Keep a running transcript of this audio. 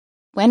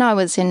When I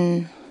was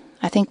in,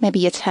 I think maybe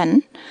year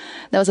 10,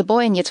 there was a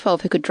boy in year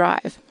 12 who could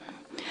drive.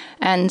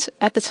 And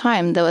at the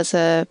time, there was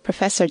a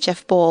professor,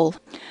 Jeff Ball,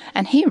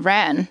 and he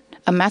ran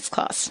a maths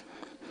class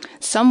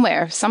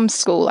somewhere, some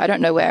school, I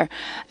don't know where.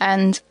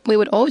 And we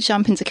would all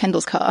jump into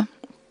Kendall's car.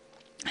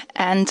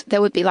 And there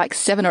would be like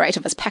 7 or 8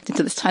 of us packed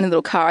into this tiny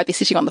little car. I'd be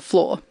sitting on the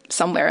floor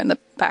somewhere in the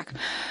back.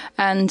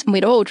 And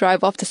we'd all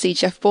drive off to see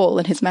Jeff Ball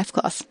in his maths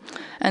class.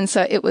 And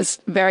so it was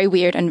very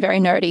weird and very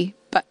nerdy,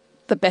 but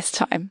the best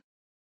time.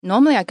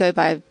 Normally I go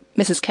by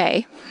Mrs.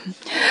 K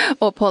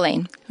or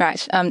Pauline,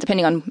 right,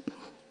 depending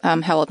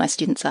on how old my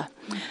students are.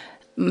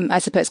 I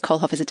suppose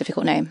Kohlhoff is a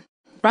difficult name.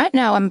 Right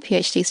now I'm a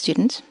PhD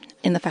student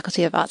in the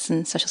Faculty of Arts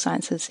and Social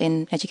Sciences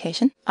in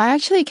Education. I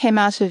actually came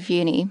out of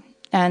uni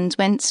and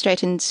went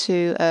straight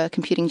into a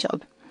computing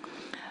job.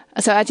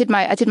 So I did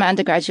my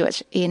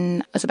undergraduate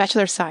as a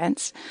Bachelor of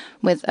Science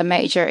with a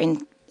major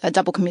in a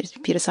double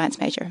computer science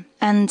major.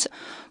 And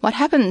what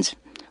happened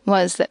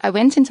was that I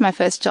went into my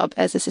first job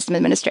as a system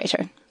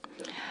administrator,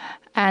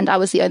 and I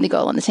was the only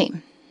girl on the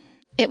team.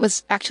 It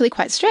was actually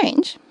quite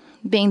strange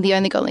being the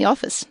only girl in the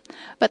office.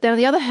 But then on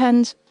the other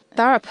hand,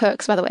 there are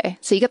perks, by the way.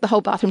 So you get the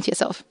whole bathroom to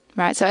yourself,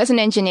 right? So as an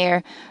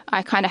engineer,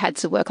 I kind of had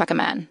to work like a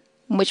man,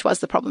 which was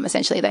the problem,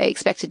 essentially. They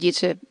expected you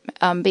to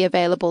be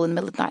available in the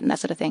middle of the night and that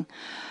sort of thing.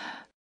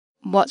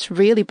 What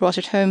really brought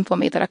it home for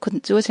me that I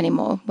couldn't do it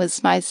anymore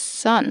was my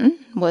son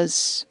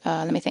was,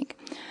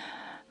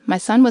 my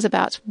son was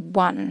about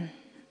 1,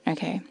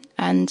 okay?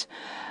 And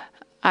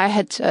I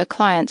had a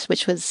client,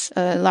 which was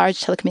a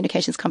large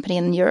telecommunications company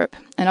in Europe,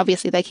 and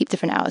obviously they keep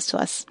different hours to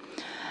us.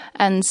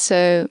 And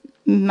so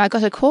I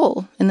got a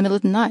call in the middle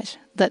of the night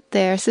that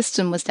their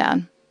system was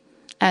down.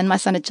 And my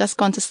son had just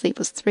gone to sleep. It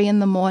was 3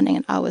 a.m,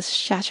 and I was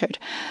shattered.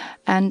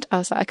 And I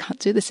was like, I can't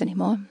do this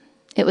anymore.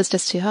 It was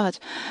just too hard.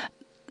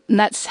 And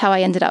that's how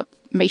I ended up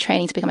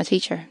retraining to become a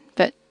teacher.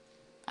 But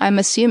I'm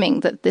assuming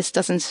that this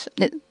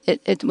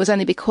it was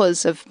only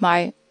because of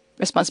my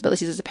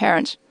responsibilities as a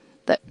parent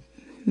that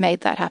made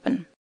that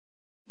happen.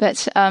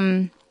 But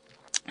my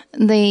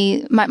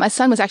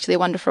son was actually a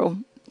wonderful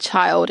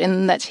child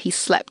in that he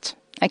slept.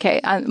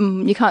 Okay,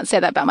 you can't say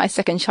that about my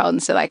second child,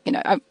 and so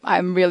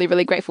I'm really,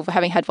 really grateful for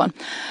having had one.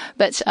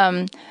 But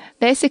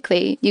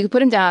basically, you could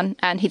put him down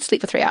and he'd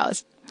sleep for 3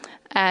 hours.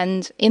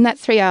 And in that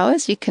 3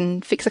 hours, you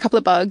can fix a couple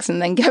of bugs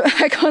and then go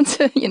back on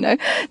to,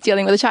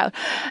 dealing with a child.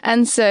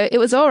 And so it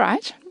was all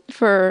right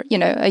for,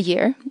 a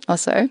year or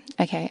so.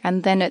 Okay,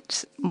 and then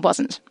it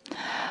wasn't.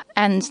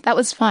 And that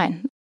was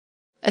fine.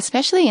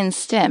 Especially in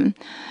STEM,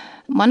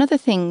 one of the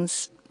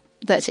things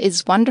that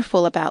is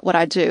wonderful about what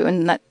I do,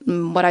 and that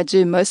what I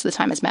do most of the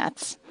time is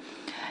maths,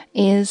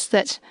 is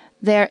that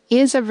there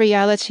is a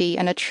reality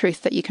and a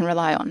truth that you can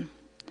rely on.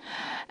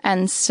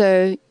 And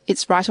so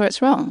it's right or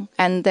it's wrong.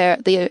 And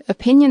the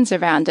opinions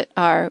around it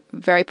are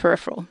very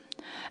peripheral.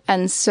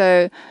 And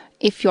so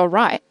if you're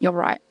right, you're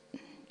right.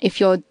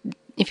 If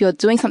you're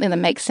doing something that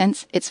makes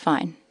sense, it's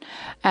fine.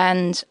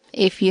 And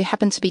if you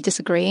happen to be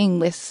disagreeing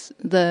with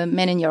the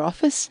men in your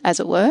office, as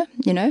it were,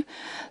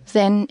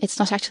 then it's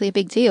not actually a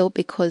big deal,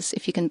 because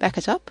if you can back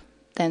it up,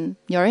 then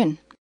you're in.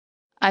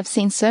 I've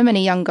seen so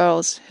many young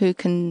girls who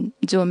can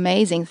do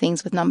amazing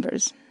things with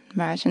numbers,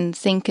 right, and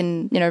think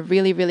in,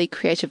 really, really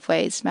creative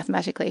ways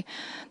mathematically.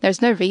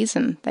 There's no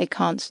reason they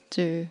can't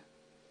do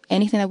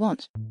anything they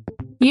want.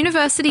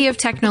 University of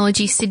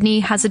Technology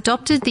Sydney has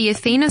adopted the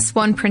Athena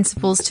Swan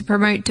principles to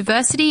promote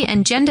diversity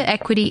and gender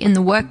equity in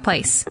the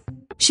workplace.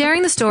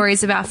 Sharing the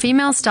stories of our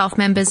female staff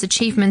members'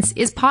 achievements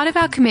is part of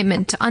our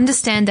commitment to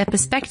understand their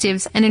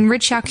perspectives and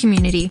enrich our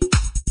community.